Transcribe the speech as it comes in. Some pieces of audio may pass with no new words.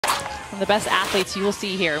One of the best athletes you will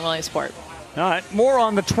see here in Williamsport. All right, more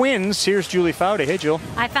on the Twins. Here's Julie Foudy. Hey, Jill.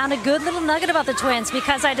 I found a good little nugget about the Twins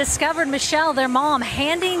because I discovered Michelle, their mom,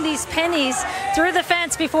 handing these pennies through the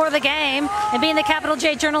fence before the game. And being the capital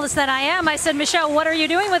J journalist that I am, I said, Michelle, what are you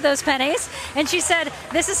doing with those pennies? And she said,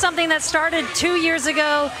 this is something that started 2 years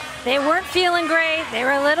ago. They weren't feeling great. They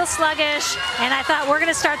were a little sluggish. And I thought, we're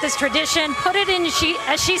going to start this tradition. Put it in,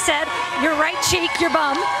 as she said, your right cheek, your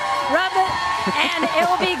bum. Rub it, and it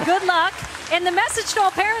will be good luck. And the message to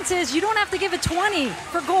all parents is you don't have to give a 20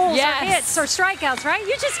 for goals or hits or strikeouts, right?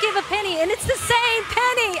 You just give a penny, and it's the same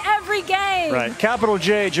penny every game. Right. Capital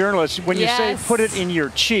J journalist, when you say put it in your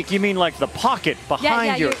cheek, you mean like the pocket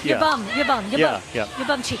behind your bum, your bum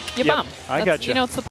cheek. Your bum. I got you. You know, it's the